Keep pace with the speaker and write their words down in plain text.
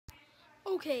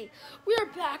Okay, we are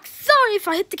back. Sorry if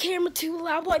I hit the camera too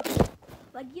loud, like that.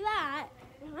 And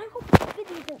I hope the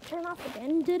video didn't turn off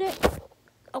again, did it?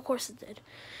 Of course it did.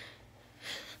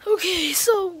 Okay,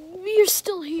 so we are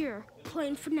still here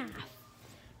playing FNAF.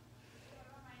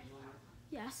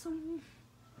 So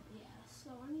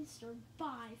I need to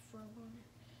buy for a long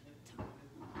time.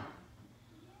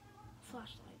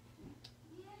 Flashlight.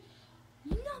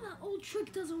 You know that old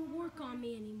trick doesn't work on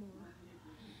me anymore.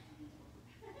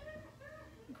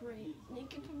 Great.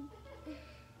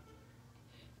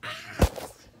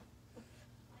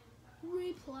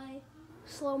 Replay.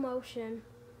 Slow motion.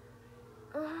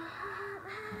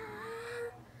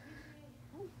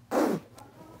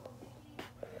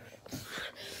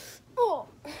 Oh.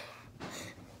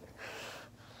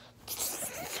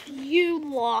 You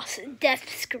lost. Death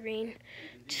screen.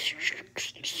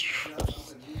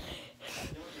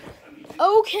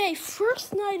 Okay,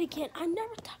 first night again. I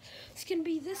never thought it's gonna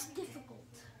be this difficult.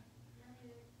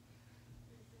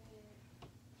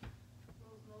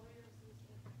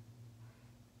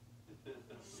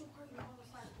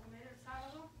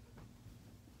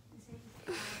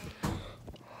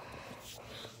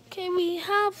 Okay, we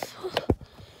have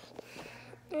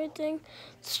everything.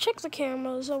 Let's check the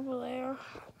cameras over there.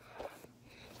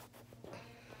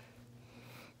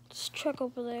 Let's check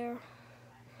over there.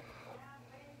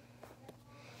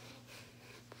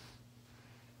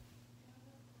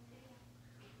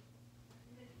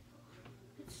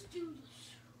 Let's do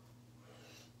this.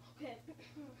 Okay,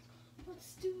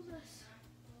 let's do this.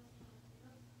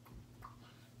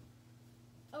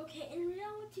 Okay, in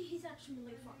reality, he's actually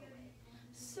really far away.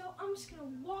 So I'm just gonna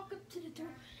walk up to the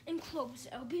door and close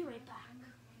it. I'll be right back.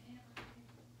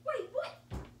 Wait, what?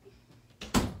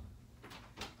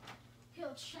 Okay,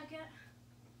 let's check it.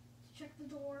 Let's check the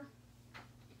door.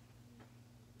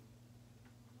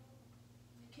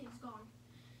 Okay, it's gone.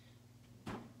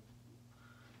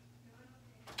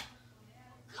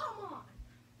 Come on.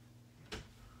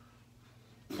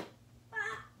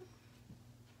 Ah.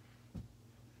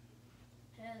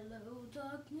 Hello,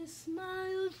 darkness, my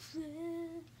old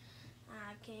friend.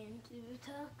 I came to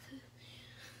talk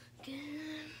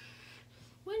again.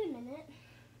 Wait a minute.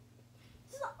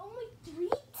 This is only 3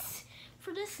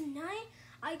 for this night.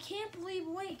 I can't believe.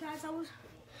 Wait, guys, I was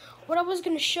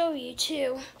gonna show you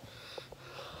too.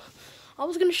 I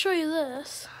was gonna show you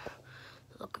this.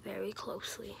 Look very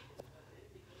closely.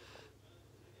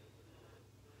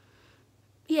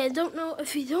 Yeah, don't know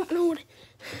if you don't know what it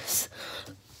is.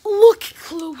 Look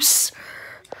close.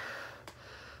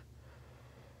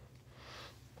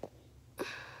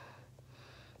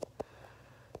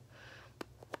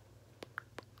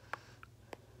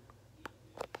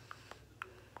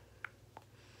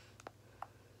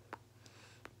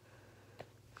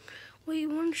 Wait, you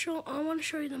want to show? I want to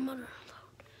show you the mother.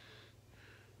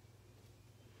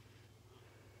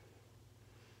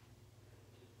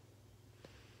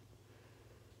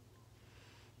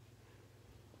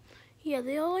 Yeah,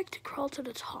 they all like to crawl to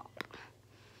the top.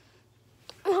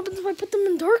 What happens if I put them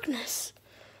in darkness?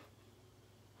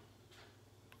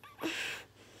 I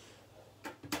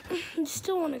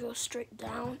still want to go straight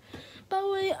down. By the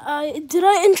way, did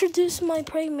I introduce my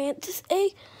praying mantis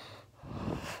egg?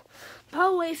 By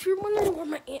the way, if you're wondering where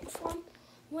my ant farm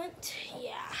went,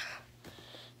 yeah,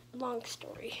 long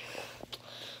story.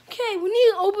 Okay, we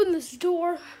need to open this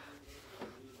door.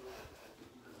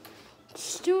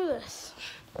 Let's do this.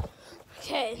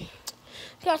 Okay,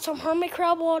 got some hermit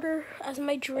crab water as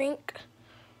my drink.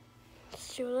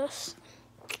 Let's do this.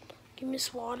 Give me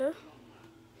this water.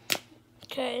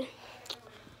 Okay.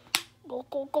 Go,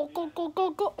 go, go, go, go, go,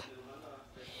 go.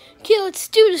 Okay, let's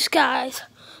do this, guys.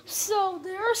 So,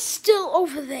 they're still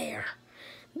over there.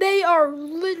 They are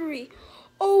literally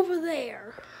over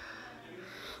there.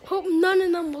 Hope none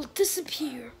of them will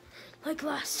disappear like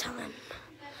last time.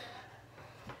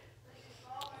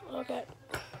 Okay.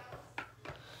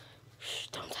 Shh,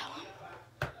 don't tell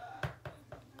them.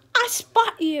 I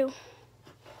spot you.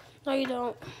 No, you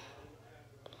don't.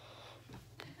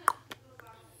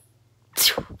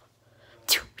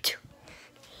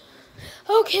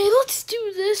 Okay, let's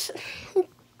do this.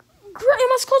 Great,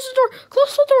 must close the door.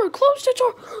 Close the door. Close the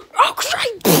door. Oh,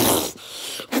 great.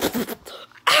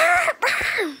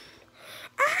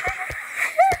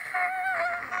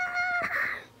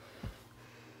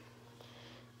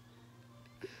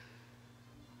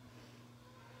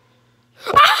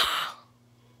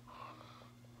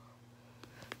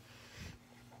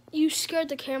 You scared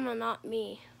the camera, not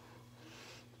me.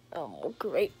 Oh,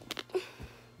 great.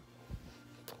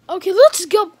 Okay, let's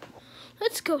go.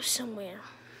 Let's go somewhere.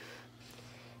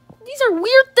 These are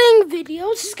weird thing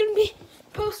videos. It's gonna be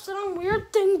posted on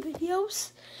Weird Thing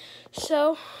videos.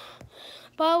 So,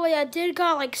 by the way, I did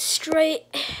got like straight.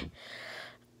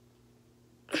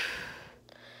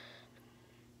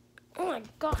 Oh my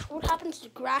gosh, what happens to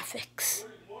graphics?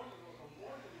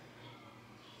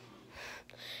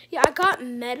 Yeah, I got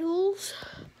medals.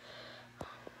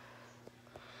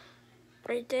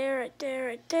 Right there, right there,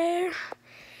 right there.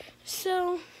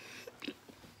 So,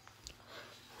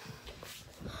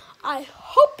 I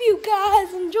hope you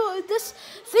guys enjoyed this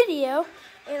video.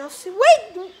 And I'll see.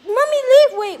 Wait, let me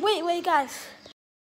leave. Wait, guys.